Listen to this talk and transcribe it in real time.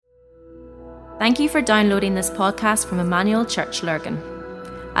Thank you for downloading this podcast from Emmanuel Church Lurgan.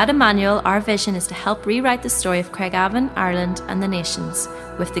 At Emmanuel, our vision is to help rewrite the story of Craigavon, Ireland and the nations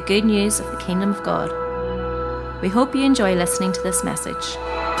with the good news of the Kingdom of God. We hope you enjoy listening to this message.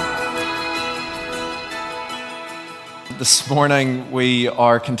 This morning we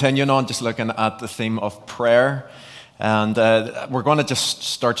are continuing on just looking at the theme of prayer. And we're going to just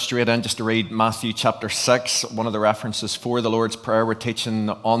start straight in just to read Matthew chapter 6, one of the references for the Lord's Prayer. We're teaching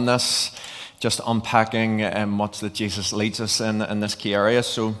on this, just unpacking what that Jesus leads us in this key area.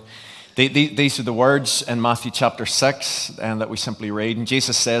 So these are the words in Matthew chapter 6 that we simply read. And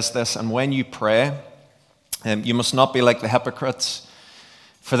Jesus says this, "And when you pray, you must not be like the hypocrites,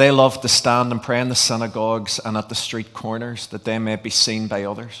 for they love to stand and pray in the synagogues and at the street corners, that they may be seen by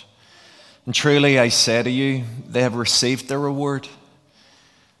others. And truly I say to you, they have received their reward.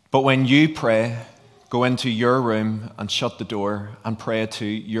 But when you pray, go into your room and shut the door and pray to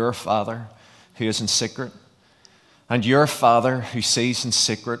your Father who is in secret. And your Father who sees in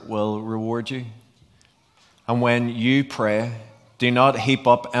secret will reward you. And when you pray, do not heap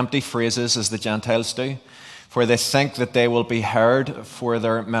up empty phrases as the Gentiles do, for they think that they will be heard for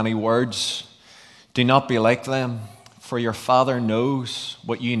their many words. Do not be like them, for your Father knows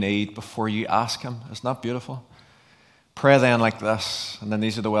what you need before you ask Him." Isn't that beautiful? Pray then like this, and then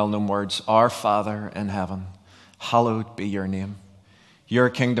these are the well-known words. "Our Father in heaven, hallowed be your name. Your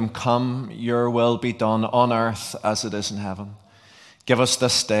kingdom come, your will be done on earth as it is in heaven. Give us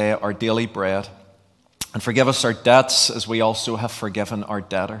this day our daily bread, and forgive us our debts as we also have forgiven our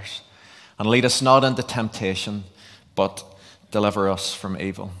debtors. And lead us not into temptation, but deliver us from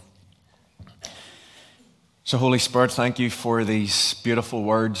evil." So Holy Spirit, thank you for these beautiful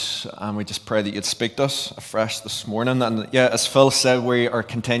words, and we just pray that you'd speak to us afresh this morning. And yeah, as Phil said, we are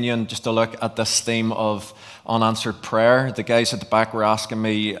continuing just to look at this theme of unanswered prayer. The guys at the back were asking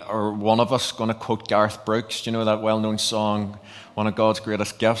me, are one of us going to quote Garth Brooks? Do you know that well-known song, "One of God's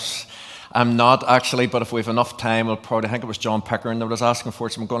Greatest Gifts"? I'm not actually, but if we have enough time, I think it was John Pickering that was asking for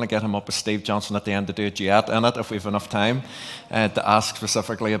it, so I'm going to get him up with Steve Johnson at the end to do a duet in it if we have enough time to ask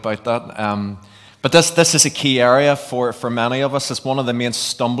specifically about that. But this is a key area for many of us. It's one of the main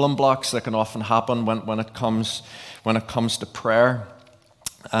stumbling blocks that can often happen when it comes to prayer.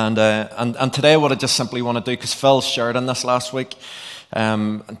 And today what I just simply want to do, because Phil shared in this last week,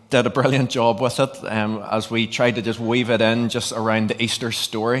 did a brilliant job with it as we tried to just weave it in just around the Easter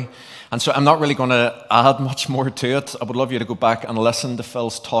story. And so I'm not really going to add much more to it. I would love you to go back and listen to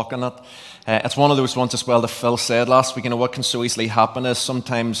Phil's talk on it. It's one of those ones as well that Phil said last week. You know, what can so easily happen is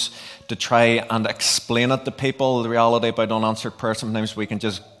sometimes to try and explain it to people, the reality about unanswered prayer, sometimes we can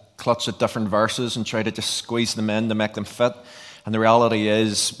just clutch at different verses and try to just squeeze them in to make them fit. And the reality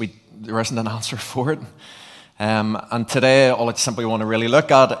is there isn't an answer for it. And today, all I simply want to really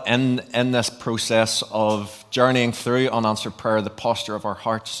look at in this process of journeying through unanswered prayer, the posture of our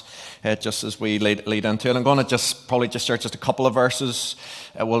hearts, just as we lead into it. I'm going to probably share just a couple of verses.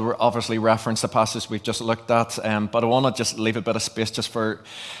 We'll obviously reference the passage we've just looked at, but I want to just leave a bit of space just for,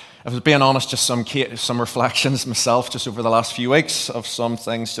 if I was being honest, just some reflections myself just over the last few weeks of some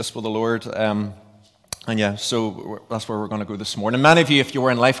things just with the Lord. And yeah, so that's where we're going to go this morning. Many of you, if you were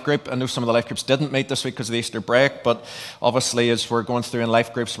in life group, I know some of the life groups didn't meet this week because of the Easter break, but obviously as we're going through in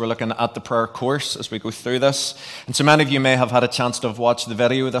life groups, we're looking at the prayer course as we go through this. And so many of you may have had a chance to have watched the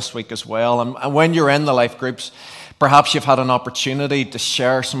video this week as well. And when you're in the life groups, perhaps you've had an opportunity to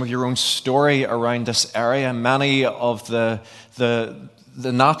share some of your own story around this area. Many of the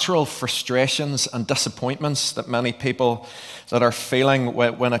natural frustrations and disappointments that many people that are feeling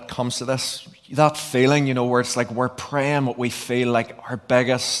when it comes to this. That feeling, you know, where it's like we're praying what we feel like our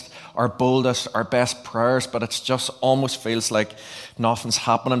biggest, our boldest, our best prayers, but it just almost feels like nothing's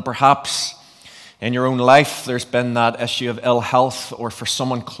happening. Perhaps in your own life, there's been that issue of ill health, or for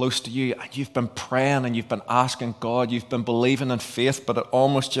someone close to you, and you've been praying and you've been asking God, you've been believing in faith, but it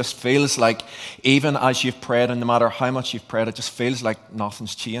almost just feels like even as you've prayed, and no matter how much you've prayed, it just feels like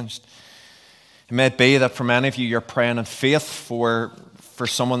nothing's changed. It may be that for many of you, you're praying in faith for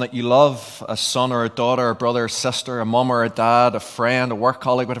someone that you love, a son or a daughter, a brother or sister, a mum or a dad, a friend, a work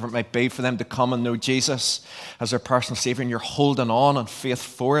colleague, whatever it might be, for them to come and know Jesus as their personal Savior, and you're holding on in faith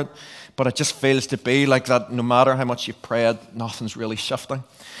for it. But it just feels to be like that no matter how much you've prayed, nothing's really shifting.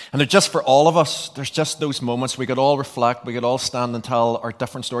 And they're just for all of us, there's just those moments we could all reflect, we could all stand and tell our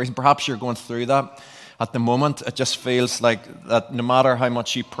different stories. And perhaps you're going through that at the moment. It just feels like that no matter how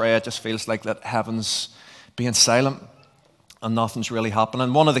much you pray, it just feels like that heaven's being silent and nothing's really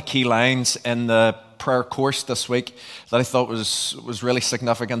happening. One of the key lines in the prayer course this week that I thought was really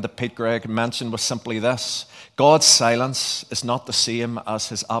significant that Pete Gregg mentioned was simply this: God's silence is not the same as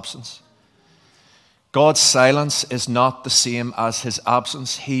his absence. God's silence is not the same as his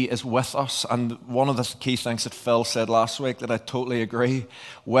absence. He is with us. And one of the key things that Phil said last week that I totally agree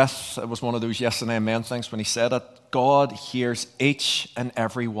with, it was one of those yes and amen things when he said it, God hears each and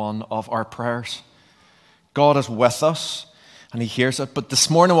every one of our prayers. God is with us and he hears it. But this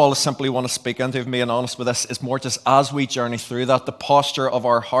morning, all I simply want to speak into, being honest with this, is more just as we journey through that, the posture of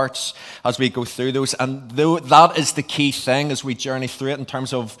our hearts as we go through those. And though that is the key thing as we journey through it in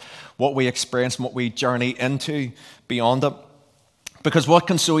terms of what we experience and what we journey into beyond it. Because what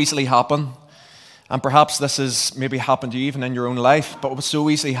can so easily happen, and perhaps this has maybe happened to you even in your own life, but what so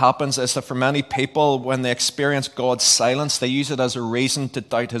easily happens is that for many people, when they experience God's silence, they use it as a reason to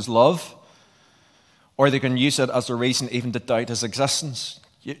doubt his love, or they can use it as a reason even to doubt his existence.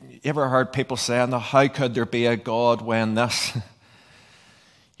 You ever heard people saying, how could there be a God when this?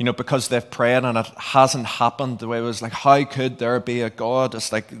 Because they've prayed and it hasn't happened the way it was. Like, how could there be a God?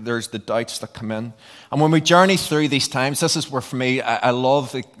 It's like there's the doubts that come in. And when we journey through these times, this is where for me, I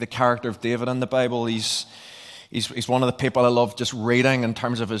love the character of David in the Bible. He's one of the people I love just reading in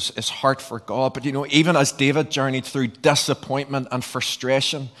terms of his heart for God. But even as David journeyed through disappointment and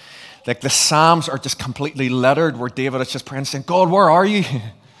frustration, like the Psalms are just completely littered where David is just praying saying, God, where are you?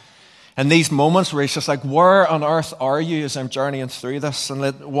 And these moments where he's just like, where on earth are you as I'm journeying through this?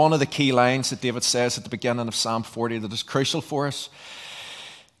 And one of the key lines that David says at the beginning of Psalm 40 that is crucial for us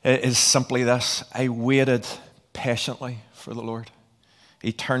is simply this: I waited patiently for the Lord.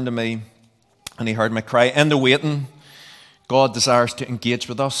 He turned to me and he heard my cry. In the waiting, God desires to engage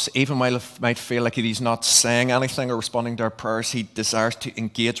with us. Even while it might feel like he's not saying anything or responding to our prayers, he desires to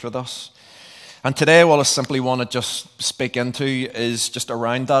engage with us. And today, what I simply want to just speak into is just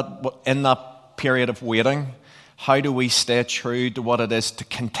around that, in that period of waiting, how do we stay true to what it is to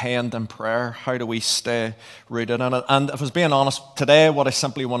contend in prayer? How do we stay rooted in it? And if I was being honest, today, what I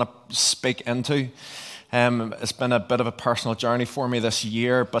simply want to speak into, it's been a bit of a personal journey for me this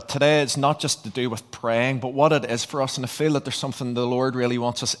year, but today it's not just to do with praying, but what it is for us. And I feel that there's something the Lord really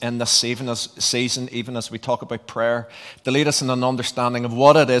wants us in this season, even as we talk about prayer, to lead us in an understanding of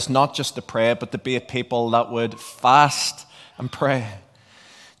what it is, not just to pray, but to be a people that would fast and pray.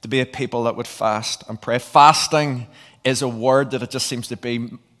 To be a people that would fast and pray. Fasting is a word that it just seems to be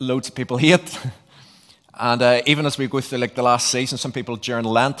loads of people hate. And even as we go through like the last season, some people during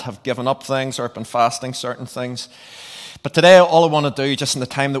Lent have given up things or have been fasting certain things. But today, all I want to do, just in the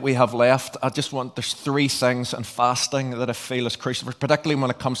time that we have left, there's three things in fasting that I feel is crucial, particularly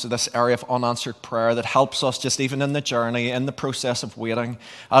when it comes to this area of unanswered prayer, that helps us just even in the journey, in the process of waiting,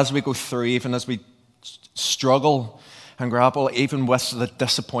 as we go through, even as we struggle and grapple, even with the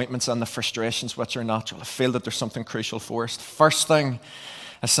disappointments and the frustrations which are natural. I feel that there's something crucial for us. The first thing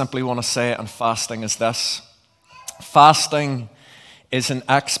I simply want to say on fasting is this: fasting is an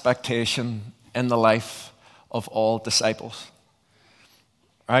expectation in the life of all disciples.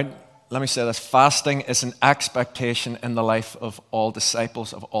 Right? Let me say this: fasting is an expectation in the life of all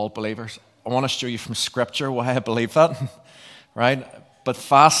disciples, of all believers. I want to show you from Scripture why I believe that. Right? But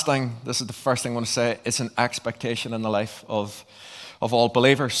fasting, this is the first thing I want to say, is an expectation in the life of all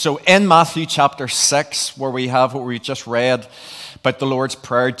believers. So in Matthew chapter 6, where we have what we just read about the Lord's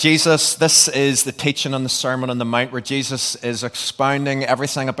Prayer, this is the teaching on the Sermon on the Mount, where Jesus is expounding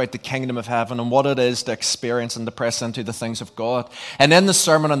everything about the kingdom of heaven and what it is to experience and to press into the things of God. And in the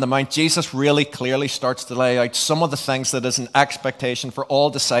Sermon on the Mount, Jesus really clearly starts to lay out some of the things that is an expectation for all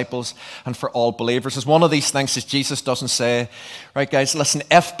disciples and for all believers. As one of these things is Jesus doesn't say, right guys, listen,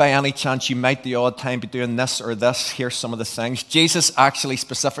 if by any chance you might the odd time be doing this or this, here's some of the things. Jesus actually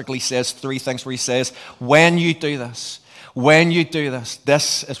specifically says three things where he says, when you do this,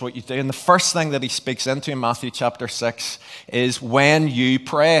 this is what you do. And the first thing that he speaks into in Matthew chapter 6 is when you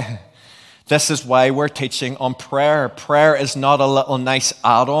pray. This is why we're teaching on prayer. Prayer is not a little nice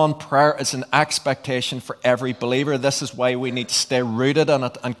add-on. Prayer is an expectation for every believer. This is why we need to stay rooted in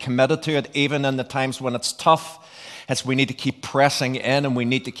it and committed to it, even in the times when it's tough. We need to keep pressing in and we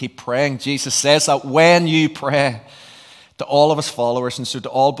need to keep praying. Jesus says that when you pray, to all of his followers, and so to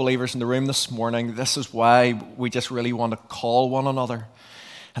all believers in the room this morning, this is why we just really want to call one another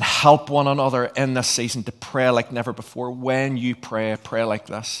and help one another in this season to pray like never before. When you pray, pray like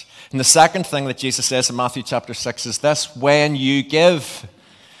this. And the second thing that Jesus says in Matthew chapter 6 is this: when you give.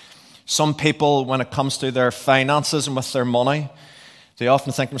 Some people, when it comes to their finances and with their money, they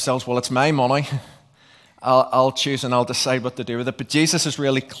often think to themselves, well, it's my money. I'll choose and I'll decide what to do with it. But Jesus is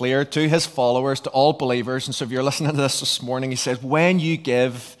really clear to his followers, to all believers. And so if you're listening to this morning, he says, when you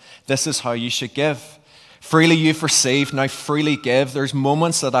give, this is how you should give. Freely you've received, now freely give. There's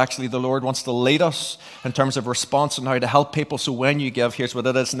moments that actually the Lord wants to lead us in terms of response and how to help people. So when you give, here's what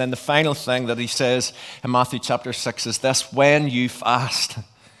it is. And then the final thing that he says in Matthew chapter 6 is this: when you fast,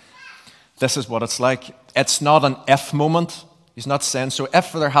 this is what it's like. It's not an if moment. He's not saying, so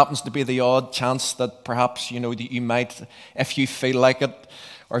if there happens to be the odd chance that perhaps, that you might, if you feel like it,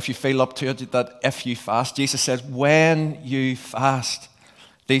 or if you feel up to it, that if you fast, Jesus says, when you fast,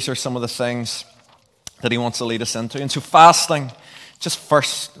 these are some of the things that he wants to lead us into. And so fasting, just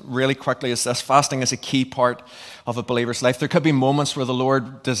first, really quickly, is this: fasting is a key part of a believer's life. There could be moments where the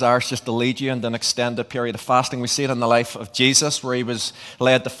Lord desires just to lead you in an extended period of fasting. We see it in the life of Jesus, where he was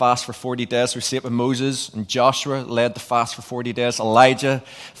led to fast for 40 days. We see it with Moses and Joshua, led to fast for 40 days. Elijah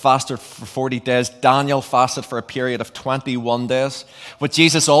fasted for 40 days. Daniel fasted for a period of 21 days. What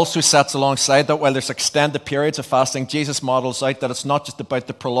Jesus also sets alongside that, while there's extended periods of fasting, Jesus models out that it's not just about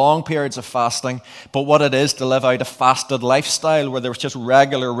the prolonged periods of fasting, but what it is to live out a fasted lifestyle, where there's just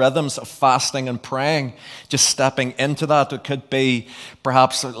regular rhythms of fasting and praying, just stepping into that. It could be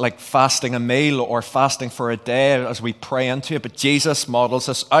perhaps like fasting a meal or fasting for a day as we pray into it. But Jesus models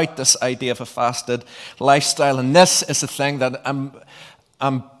us out this idea of a fasted lifestyle. And this is the thing that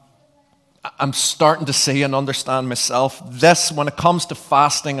I'm starting to see and understand myself. This, when it comes to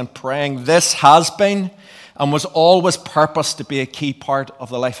fasting and praying, this has been and was always purposed to be a key part of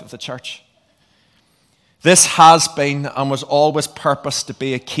the life of the church. This has been and was always purposed to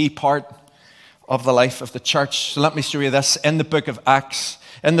be a key part of the life of the church. So let me show you this. In the book of Acts,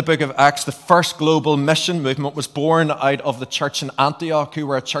 the first global mission movement was born out of the church in Antioch, who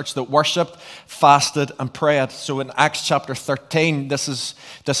were a church that worshipped, fasted, and prayed. So in Acts chapter 13, this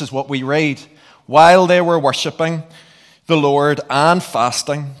is what we read. While they were worshipping the Lord and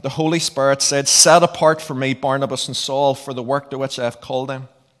fasting, the Holy Spirit said, "Set apart for me Barnabas and Saul for the work to which I have called them."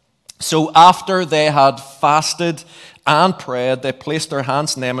 So after they had fasted and prayed, they placed their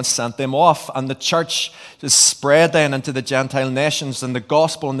hands on them and sent them off. And the church is spread then into the Gentile nations, and the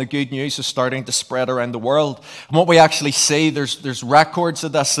gospel and the good news is starting to spread around the world. And what we actually see, there's records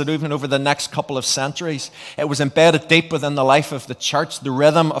of this, that even over the next couple of centuries, it was embedded deep within the life of the church, the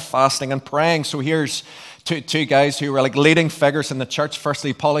rhythm of fasting and praying. So here's two guys who were like leading figures in the church.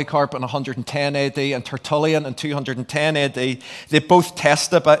 Firstly, Polycarp in 110 AD and Tertullian in 210 AD. They both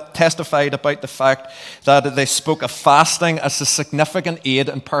testified about the fact that they spoke of fasting as a significant aid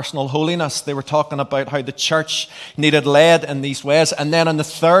in personal holiness. They were talking about how the church needed led in these ways. And then in the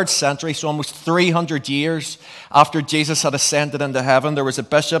 3rd century, so almost 300 years after Jesus had ascended into heaven, there was a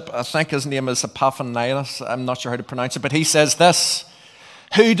bishop, I think his name is Epaphanius, I'm not sure how to pronounce it, but he says this: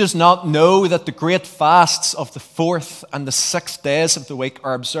 "Who does not know that the great fasts of the 4th and the 6th days of the week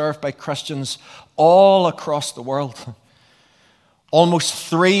are observed by Christians all across the world?" Almost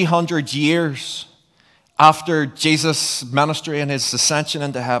 300 years after Jesus' ministry and his ascension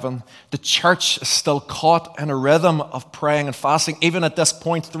into heaven, the church is still caught in a rhythm of praying and fasting. Even at this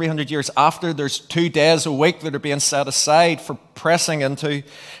point, 300 years after, there's 2 days a week that are being set aside for pressing into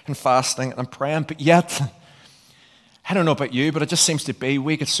and fasting and praying. But yet, I don't know about you, but it just seems to be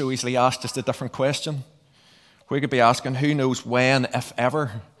we could so easily ask just a different question. We could be asking, who knows when, if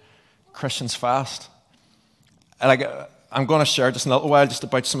ever, Christians fast? I'm going to share just in a little while just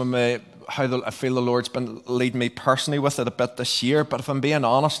about some of how I feel the Lord's been leading me personally with it a bit this year. But if I'm being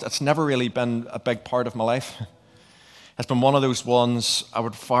honest, it's never really been a big part of my life. It's been one of those ones I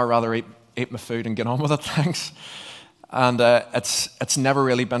would far rather eat my food and get on with it, thanks. And it's never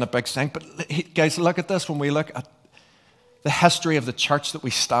really been a big thing. But guys, look at this. When we look at the history of the church that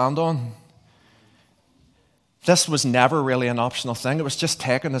we stand on, this was never really an optional thing. It was just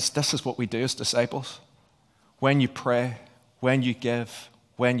taken as this is what we do as disciples. When you pray, when you give,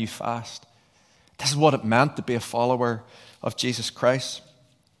 when you fast. This is what it meant to be a follower of Jesus Christ.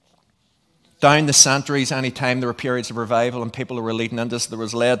 Down the centuries, any time there were periods of revival and people who were leading into this, there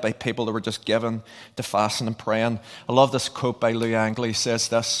was led by people that were just given to fasting and praying. I love this quote by Louis Angley. He says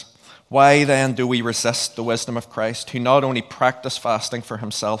this: "Why then do we resist the wisdom of Christ, who not only practiced fasting for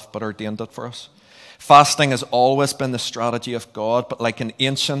himself, but ordained it for us? Fasting has always been the strategy of God, but like an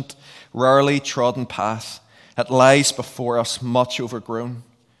ancient, rarely trodden path, it lies before us much overgrown.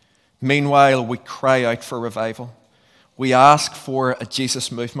 Meanwhile, we cry out for revival. We ask for a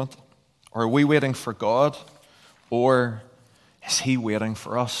Jesus movement. Are we waiting for God, or is he waiting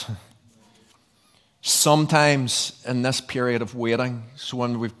for us?" Sometimes in this period of waiting, so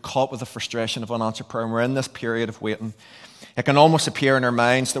when we've caught with the frustration of unanswered prayer and we're in this period of waiting, It can almost appear in our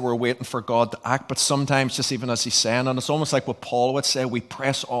minds that we're waiting for God to act, but sometimes just even as he's saying, and it's almost like what Paul would say, we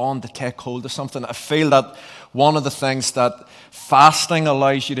press on to take hold of something. I feel that one of the things that fasting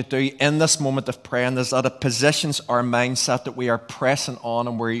allows you to do in this moment of praying is that it positions our mindset that we are pressing on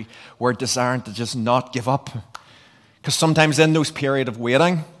and we're desiring to just not give up. Because sometimes in those periods of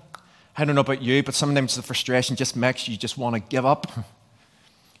waiting, I don't know about you, but sometimes the frustration just makes you just want to give up.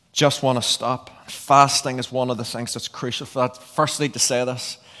 Just want to stop. Fasting is one of the things that's crucial for that. Firstly, to say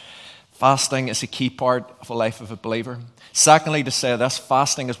this, fasting is a key part of the life of a believer. Secondly, to say this,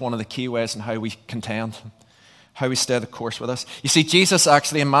 fasting is one of the key ways in how we contend, how we stay the course with us. You see, Jesus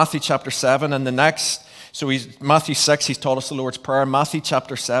actually in Matthew chapter 7 and the next, Matthew 6, he's taught us the Lord's Prayer. Matthew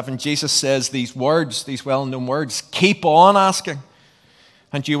chapter 7, Jesus says these words, these well-known words, keep on asking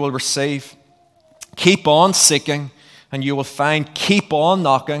and you will receive. Keep on seeking and you will find. Keep on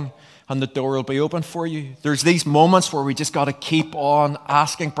knocking and the door will be open for you. There's these moments where we just got to keep on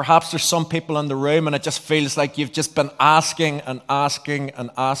asking. Perhaps there's some people in the room and it just feels like you've just been asking and asking and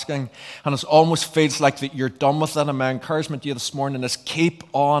asking. And it almost feels like that you're done with it. And my encouragement to you this morning is keep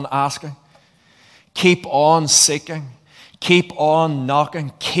on asking. Keep on seeking. Keep on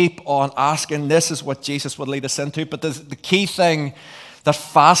knocking. Keep on asking. This is what Jesus would lead us into. But the key thing that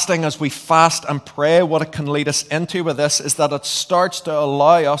fasting, as we fast and pray, what it can lead us into with this is that it starts to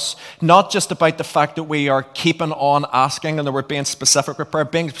allow us, not just about the fact that we are keeping on asking and that we're being specific with prayer.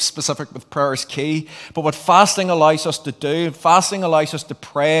 Being specific with prayer is key. But what fasting allows us to do, fasting allows us to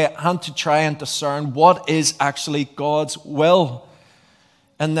pray and to try and discern what is actually God's will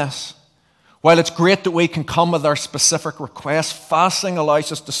in this. While it's great that we can come with our specific requests, fasting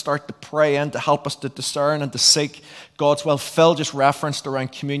allows us to start to pray and to help us to discern and to seek God's will. Phil just referenced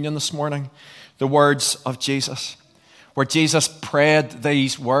around communion this morning the words of Jesus, where Jesus prayed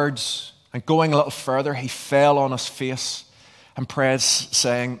these words, and going a little further, he fell on his face and prayed,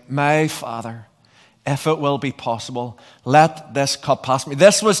 saying, "My Father, if it will be possible, let this cup pass me."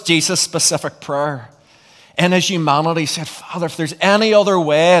 This was Jesus' specific prayer. In his humanity, he said, "Father, if there's any other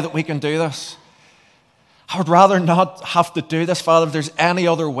way that we can do this, I would rather not have to do this, Father, if there's any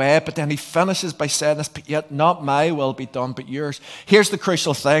other way." But then he finishes by saying this, "But yet not my will be done, but yours." Here's the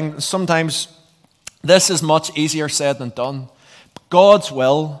crucial thing. Sometimes this is much easier said than done. God's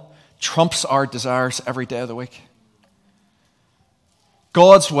will trumps our desires every day of the week.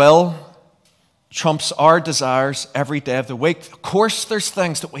 God's will trumps our desires every day of the week. Of course, there's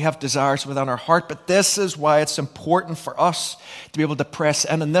things that we have desires within our heart, but this is why it's important for us to be able to press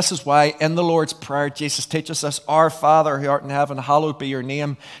in. And this is why in the Lord's Prayer, Jesus teaches us, "Our Father who art in heaven, hallowed be your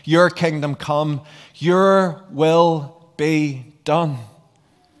name. Your kingdom come. Your will be done."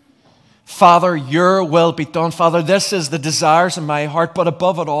 Father, your will be done. Father, this is the desires in my heart, but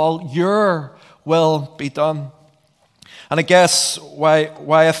above it all, your will be done. And I guess why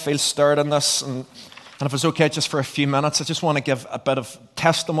I feel stirred in this, and if it's okay just for a few minutes, I just want to give a bit of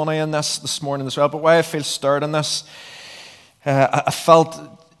testimony in this morning as well. But why I feel stirred in this, I felt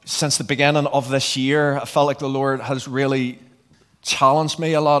since the beginning of this year, I felt like the Lord has really challenged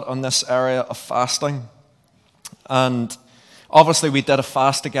me a lot on this area of fasting. And obviously we did a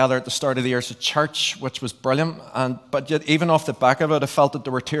fast together at the start of the year as a church, which was brilliant. But yet even off the back of it, I felt that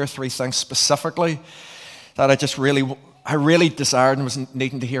there were 2 or 3 things specifically that I really desired and was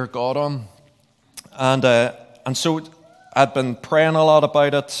needing to hear God on. And so I'd been praying a lot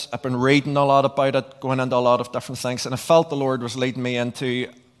about it. I've been reading a lot about it, going into a lot of different things. And I felt the Lord was leading me into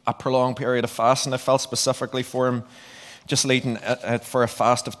a prolonged period of fast. And I felt specifically for him just leading for a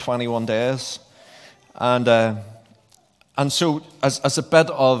fast of 21 days. And so as a bit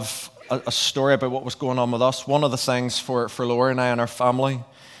of a story about what was going on with us, one of the things for Laura and I and our family,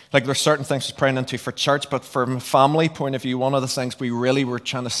 like there's certain things we're praying into for church, but from a family point of view, one of the things we really were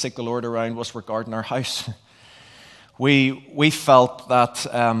trying to seek the Lord around was regarding our house. We felt that,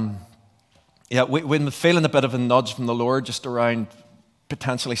 we've been feeling a bit of a nudge from the Lord just around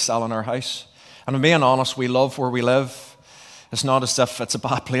potentially selling our house. And if I'm being honest, we love where we live. It's not as if it's a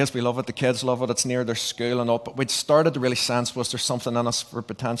bad place. We love it. The kids love it. It's near their school and all. But we'd started to really sense, was there something in us for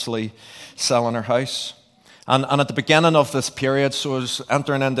potentially selling our house? And at the beginning of this period, so I was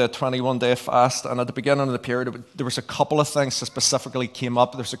entering into a 21-day fast, and at the beginning of the period, there was a couple of things that specifically came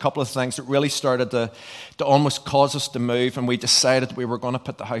up. There's a couple of things that really started to almost cause us to move, and we decided we were going to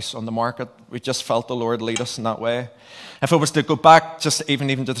put the house on the market. We just felt the Lord lead us in that way. If it was to go back just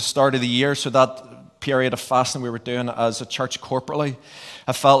even to the start of the year, so that period of fasting we were doing as a church corporately,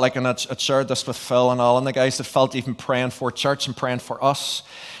 I felt like, and I'd shared this with Phil and all and the guys, that felt even praying for church and praying for us.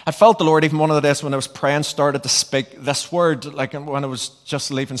 I felt the Lord, even one of the days when I was praying, started to speak this word, like when I was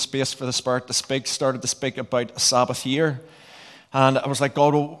just leaving space for the Spirit to speak, started to speak about a Sabbath year. And I was like,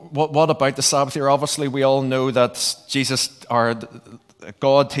 God, what about the Sabbath here? Obviously, we all know that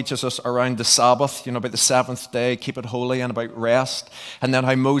God teaches us around the Sabbath, about the seventh day, keep it holy, and about rest. And then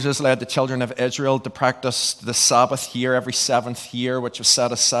how Moses led the children of Israel to practice the Sabbath year every seventh year, which was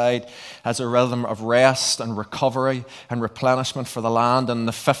set aside as a rhythm of rest and recovery and replenishment for the land. And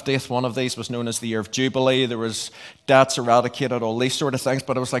the 50th one of these was known as the year of Jubilee. There was debts eradicated, all these sort of things.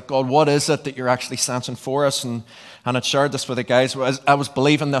 But I was like, God, what is it that you're actually sensing for us? And I shared this with the guys. I was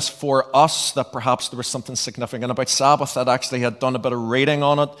believing this for us, that perhaps there was something significant about Sabbath. I'd actually had done a bit of reading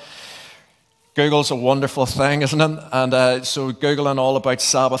on it. Google's a wonderful thing, isn't it? And so Googling all about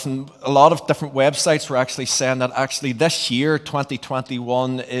Sabbath, and a lot of different websites were actually saying that actually this year,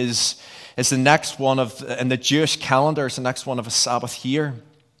 2021, is the next one in the Jewish calendar, is the next one of a Sabbath year.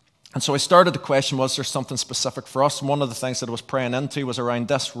 And so I started to question, was there something specific for us? And one of the things that I was praying into was around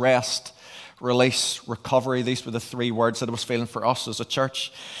this: rest, release, recovery. These were the three words that I was feeling for us as a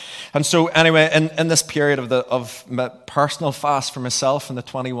church. And so anyway, in this period of my personal fast for myself in the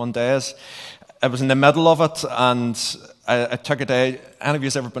 21 days, I was in the middle of it, and I took a day. Any of you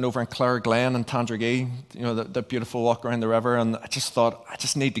has ever been over in Clare Glen and Tandragee? The beautiful walk around the river. And I just thought, I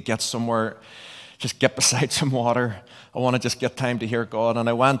just need to get somewhere, just get beside some water. I want to just get time to hear God. And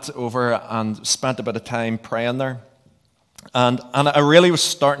I went over and spent a bit of time praying there. And I really was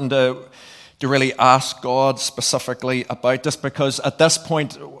starting to really ask God specifically about this, because at this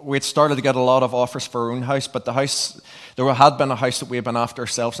point we had started to get a lot of offers for our own house, but there had been a house that we had been after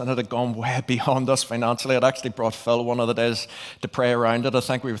ourselves, and it had gone way beyond us financially. I'd actually brought Phil one of the days to pray around it. I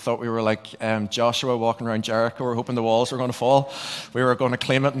think we thought we were like Joshua walking around Jericho. We were hoping the walls were going to fall. We were going to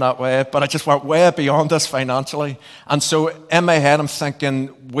claim it in that way, but it just went way beyond us financially. And so in my head I'm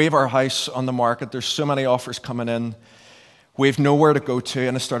thinking, we have our house on the market, there's so many offers coming in, we have nowhere to go to.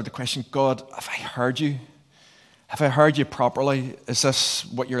 And I started to question, God, have I heard you? Have I heard you properly? Is this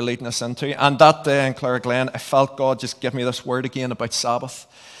what you're leading us into? And that day in Clare Glen, I felt God just give me this word again about Sabbath.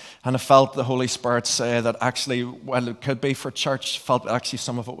 And I felt the Holy Spirit say that actually, while it could be for church, felt actually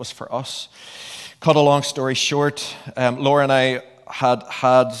some of it was for us. Cut a long story short, Laura and I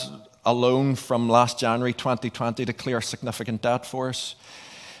had a loan from last January 2020 to clear a significant debt for us.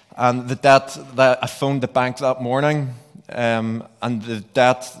 And the debt, I phoned the bank that morning, and the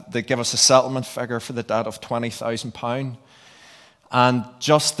debt, they give us a settlement figure for the debt of £20,000. And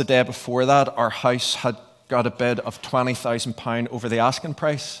just the day before that, our house had got a bid of £20,000 over the asking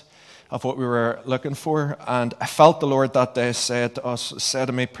price of what we were looking for. And I felt the Lord that day said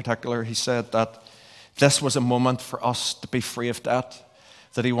to me in particular, he said that this was a moment for us to be free of debt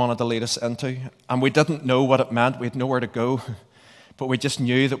that he wanted to lead us into. And we didn't know what it meant. We had nowhere to go. But we just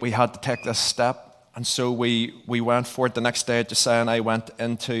knew that we had to take this step. And so we went for it. The next day, Josiah and I went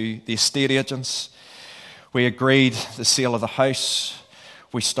into the estate agents. We agreed the sale of the house.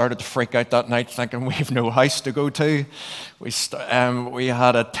 We started to freak out that night thinking we have no house to go to. We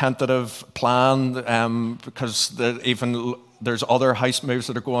had a tentative plan because there's other house moves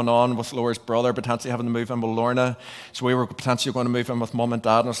that are going on with Laura's brother, potentially having to move in with Lorna. So we were potentially going to move in with mum and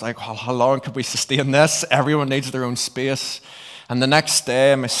dad. And I was like, well, how long could we sustain this? Everyone needs their own space. And the next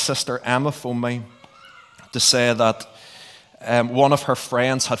day, my sister Emma phoned me to say that one of her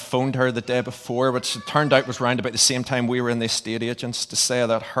friends had phoned her the day before, which it turned out was around about the same time we were in the estate agents, to say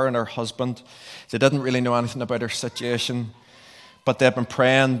that her and her husband, they didn't really know anything about her situation, but they'd been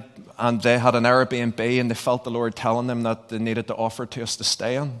praying and they had an Airbnb and they felt the Lord telling them that they needed to offer to us to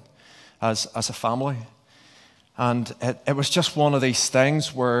stay in as a family. And it was just one of these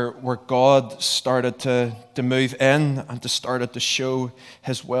things where God started to move in and started to show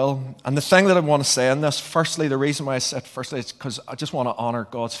his will. And the thing that I want to say in this, firstly, the reason why I said firstly is because I just want to honor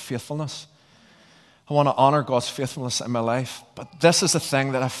God's faithfulness. I want to honor God's faithfulness in my life. But this is the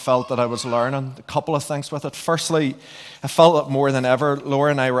thing that I felt that I was learning. A couple of things with it. Firstly, I felt that more than ever, Laura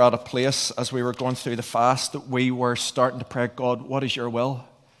and I were at a place as we were going through the fast that we were starting to pray, God, what is your will?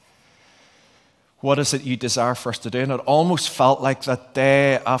 What is it you desire for us to do? And it almost felt like that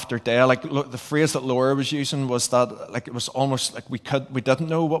day after day, like the phrase that Laura was using was that, like it was almost like we didn't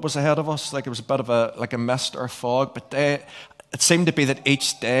know what was ahead of us. Like it was a bit of a mist or a fog. But it seemed to be that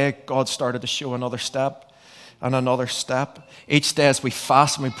each day God started to show another step and another step. Each day as we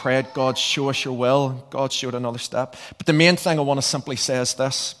fasted and we prayed, God, show us your will. God showed another step. But the main thing I want to simply say is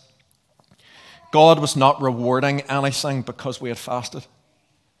this: God was not rewarding anything because we had fasted.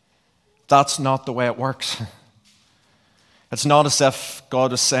 That's not the way it works. It's not as if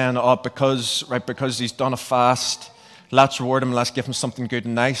God is saying, because he's done a fast, let's reward him, let's give him something good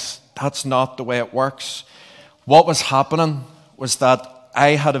and nice. That's not the way it works. What was happening was that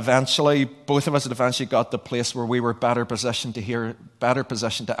both of us had eventually got to the place where we were better positioned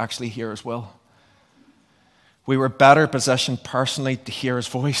to actually hear his will. We were better positioned personally to hear his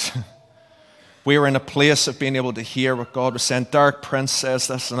voice. We were in a place of being able to hear what God was saying. Derek Prince says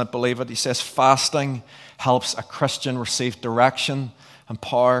this, and I believe it. He says, fasting helps a Christian receive direction and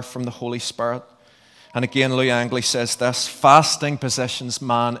power from the Holy Spirit. And again, Louis Angley says this, fasting positions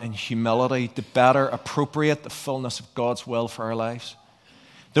man in humility to better appropriate the fullness of God's will for our lives.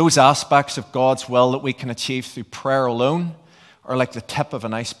 Those aspects of God's will that we can achieve through prayer alone are like the tip of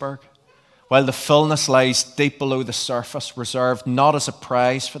an iceberg, while the fullness lies deep below the surface, reserved not as a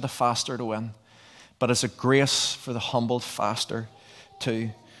prize for the faster to win, but as a grace for the humbled faster to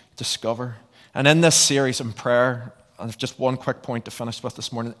discover. And in this series in prayer, and just one quick point to finish with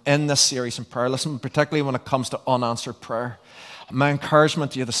this morning, in this series in prayer, listen, particularly when it comes to unanswered prayer, my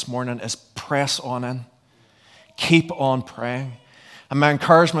encouragement to you this morning is press on in. Keep on praying. And my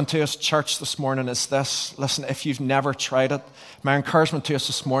encouragement to us, church, this morning is this. Listen, if you've never tried it, my encouragement to us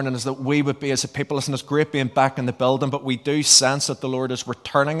this morning is that we would be as a people, listen, it's great being back in the building, but we do sense that the Lord is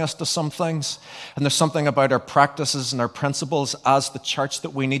returning us to some things. And there's something about our practices and our principles as the church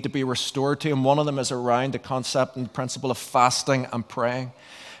that we need to be restored to. And one of them is around the concept and principle of fasting and praying.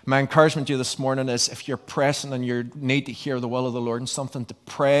 My encouragement to you this morning is if you're pressing and you need to hear the will of the Lord and something, to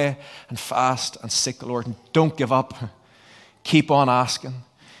pray and fast and seek the Lord. And don't give up. Keep on asking,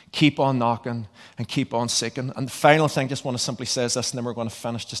 keep on knocking, and keep on seeking. And the final thing I just want to simply say is this, and then we're going to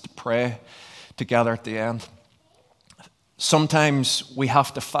finish just to pray together at the end. Sometimes we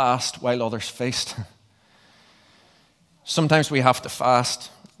have to fast while others feast. Sometimes we have to fast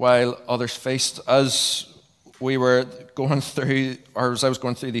while others feast. As we were going through, or as I was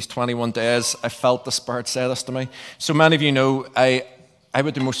going through these 21 days, I felt the Spirit say this to me. So many of you know I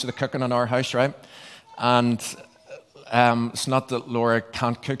would do most of the cooking in our house, right? And it's not that Laura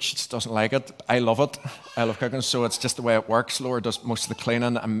can't cook, she just doesn't like it. I love it. I love cooking, so it's just the way it works. Laura does most of the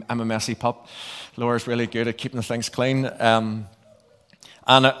cleaning. I'm a messy pup. Laura's really good at keeping the things clean. And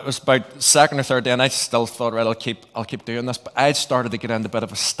it was about second or third day, and I still thought, right, I'll keep doing this. But I started to get into a bit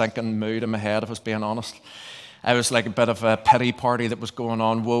of a stinking mood in my head, if I was being honest. I was like a bit of a pity party that was going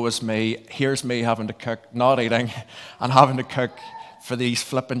on. Woe is me. Here's me having to cook, not eating, and having to cook for these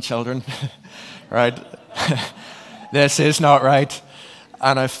flipping children, right? This is not right.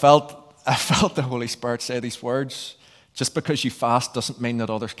 And I felt the Holy Spirit say these words, just because you fast doesn't mean that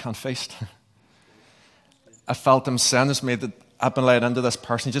others can't feast. I felt him saying this to me, that I've been led into this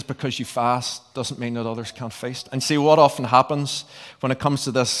personally, just because you fast doesn't mean that others can't feast. And see what often happens when it comes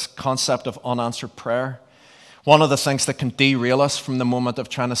to this concept of unanswered prayer. One of the things that can derail us from the moment of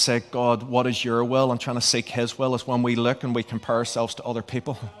trying to say, God, what is your will, and trying to seek his will, is when we look and we compare ourselves to other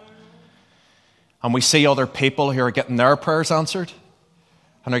people. And we see other people who are getting their prayers answered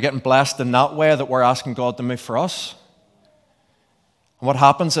and are getting blessed in that way that we're asking God to move for us. And what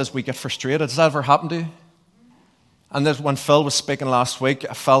happens is we get frustrated. Has that ever happened to you? And this, when Phil was speaking last week,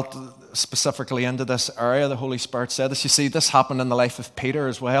 I felt specifically into this area. The Holy Spirit said this. You see, this happened in the life of Peter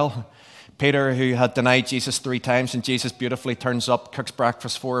as well. Peter, who had denied Jesus 3 times, and Jesus beautifully turns up, cooks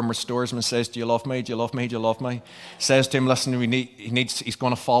breakfast for him, restores him, and says, do you love me? Do you love me? Do you love me? Says to him, listen, he's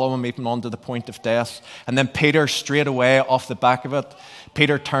going to follow him even on to the point of death. And then Peter, straight away off the back of it,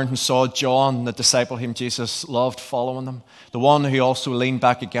 Peter turned and saw John, the disciple whom Jesus loved, following him. The one who also leaned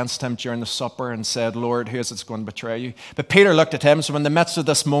back against him during the supper and said, Lord, who is it that's going to betray you? But Peter looked at him. So in the midst of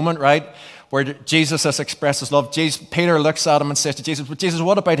this moment, right, where Jesus has expressed his love, Peter looks at him and says to Jesus, but Jesus,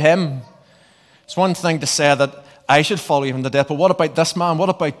 what about him? It's one thing to say that I should follow him to death, but what about this man? What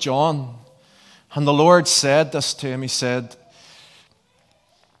about John? And the Lord said this to him. He said,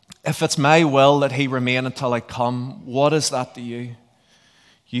 if it's my will that he remain until I come, what is that to you?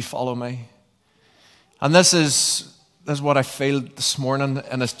 You follow me. And this is what I feel this morning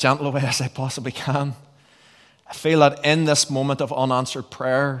in as gentle a way as I possibly can. I feel that in this moment of unanswered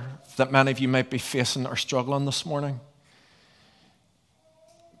prayer that many of you might be facing or struggling this morning,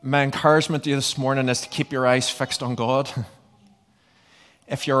 my encouragement to you this morning is to keep your eyes fixed on God.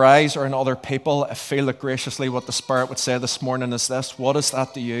 If your eyes are on other people, I feel that graciously what the Spirit would say this morning is this: what is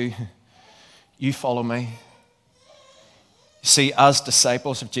that to you? You follow me. You see, as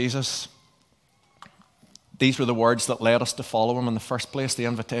disciples of Jesus, these were the words that led us to follow him in the first place, the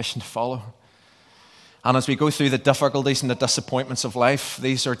invitation to follow. And as we go through the difficulties and the disappointments of life,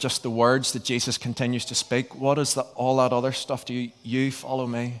 these are just the words that Jesus continues to speak. What is all that other stuff to you? You follow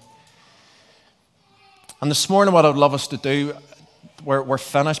me. And this morning what I would love us to do, we're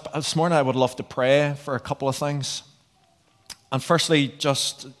finished, but this morning I would love to pray for a couple of things. And firstly,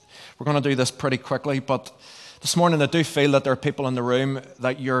 we're going to do this pretty quickly, but This morning, I do feel that there are people in the room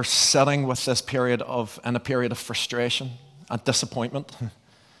that you're sitting with this in a period of frustration and disappointment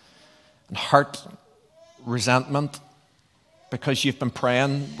and hurt, resentment, because you've been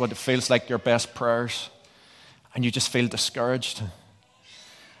praying what it feels like your best prayers and you just feel discouraged.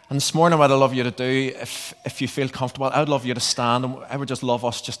 And this morning, what I'd love you to do, if you feel comfortable, I'd love you to stand, and I would just love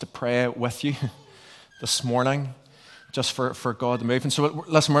us just to pray with you this morning, just for God to move. And so,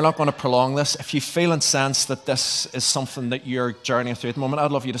 listen, we're not going to prolong this. If you feel and sense that this is something that you're journeying through at the moment, I'd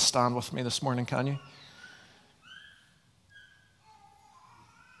love you to stand with me this morning, can you?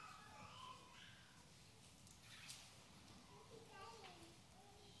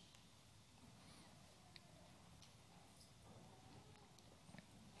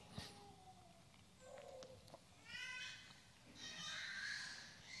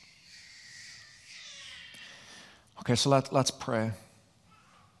 Okay, so let's pray.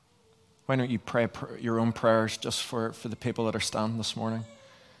 Why don't you pray your own prayers just for the people that are standing this morning?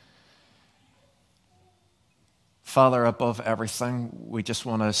 Father, above everything, we just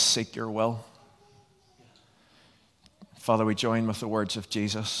want to seek your will. Father, we join with the words of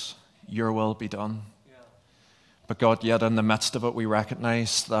Jesus, your will be done. But God, yet in the midst of it, we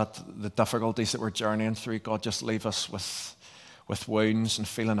recognize that the difficulties that we're journeying through, God, just leave us with wounds and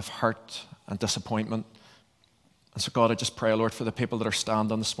feeling of hurt and disappointment. And so, God, I just pray, Lord, for the people that are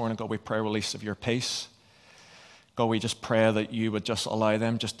standing this morning, God, we pray release of your peace. God, we just pray that you would just allow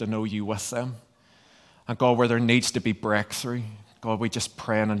them just to know you with them. And God, where there needs to be breakthrough, God, we just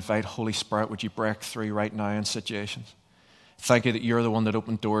pray and invite, Holy Spirit, would you break through right now in situations? Thank you that you're the one that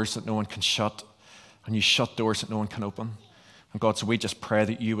opened doors that no one can shut, and you shut doors that no one can open. And God, so we just pray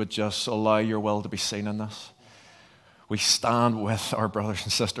that you would just allow your will to be seen in this. We stand with our brothers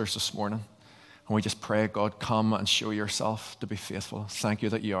and sisters this morning. And we just pray, God, come and show yourself to be faithful. Thank you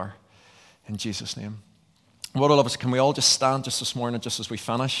that you are. In Jesus' name. What all of us, can we all just stand just this morning, just as we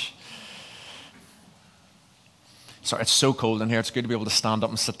finish? Sorry, it's so cold in here. It's good to be able to stand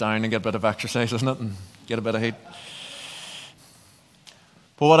up and sit down and get a bit of exercise, isn't it? And get a bit of heat.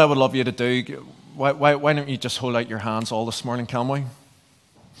 But what I would love you to do, why don't you just hold out your hands all this morning, can we?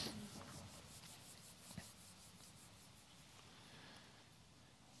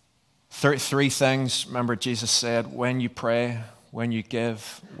 Three things, remember Jesus said, when you pray, when you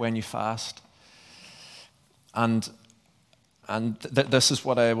give, when you fast. And this is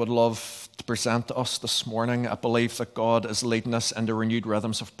what I would love to present to us this morning. I believe that God is leading us into renewed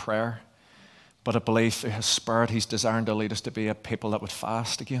rhythms of prayer. But I believe through his Spirit, he's desiring to lead us to be a people that would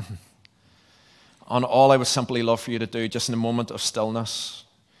fast again. And all I would simply love for you to do, just in a moment of stillness,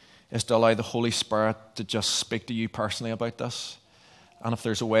 is to allow the Holy Spirit to just speak to you personally about this. And if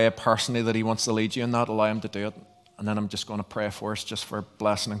there's a way personally that he wants to lead you in that, allow him to do it. And then I'm just going to pray for us, just for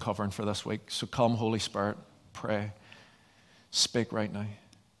blessing and covering for this week. So come, Holy Spirit, pray. Speak right now.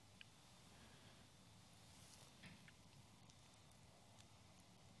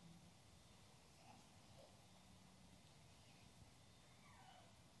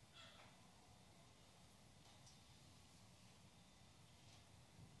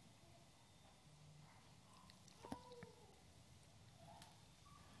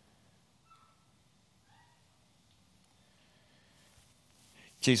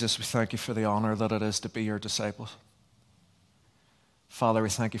 Jesus, we thank you for the honor that it is to be your disciples. Father, we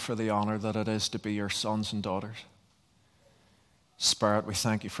thank you for the honor that it is to be your sons and daughters. Spirit, we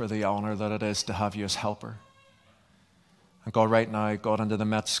thank you for the honor that it is to have you as helper. And God, right now, God, into the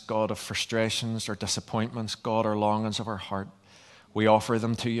midst, God, of frustrations or disappointments, God, or longings of our heart, we offer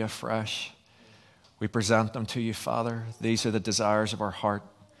them to you afresh. We present them to you, Father. These are the desires of our heart.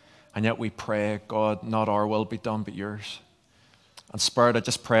 And yet we pray, God, not our will be done, but yours. And Spirit, I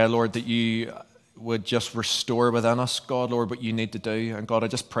just pray, Lord, that you would just restore within us, God, Lord, what you need to do. And God, I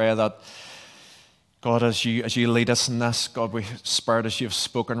just pray that, God, as you lead us in this, God, Spirit, as you've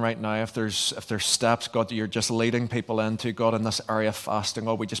spoken right now, if there's steps, God, that you're just leading people into, God, in this area of fasting,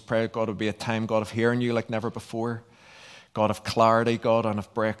 God, we just pray, God, it would be a time, God, of hearing you like never before, God, of clarity, God, and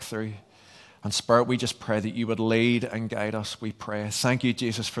of breakthrough. And Spirit, we just pray that you would lead and guide us, we pray. Thank you,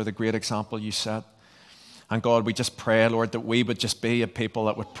 Jesus, for the great example you set. And God, we just pray, Lord, that we would just be a people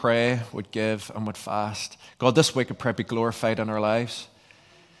that would pray, would give, and would fast. God, this week I pray be glorified in our lives.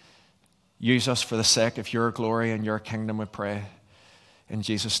 Use us for the sake of your glory and your kingdom, we pray. In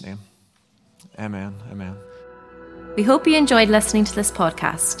Jesus' name, amen, amen. We hope you enjoyed listening to this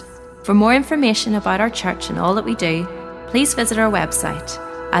podcast. For more information about our church and all that we do, please visit our website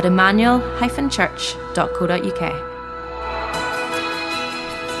at emmanuel-church.co.uk.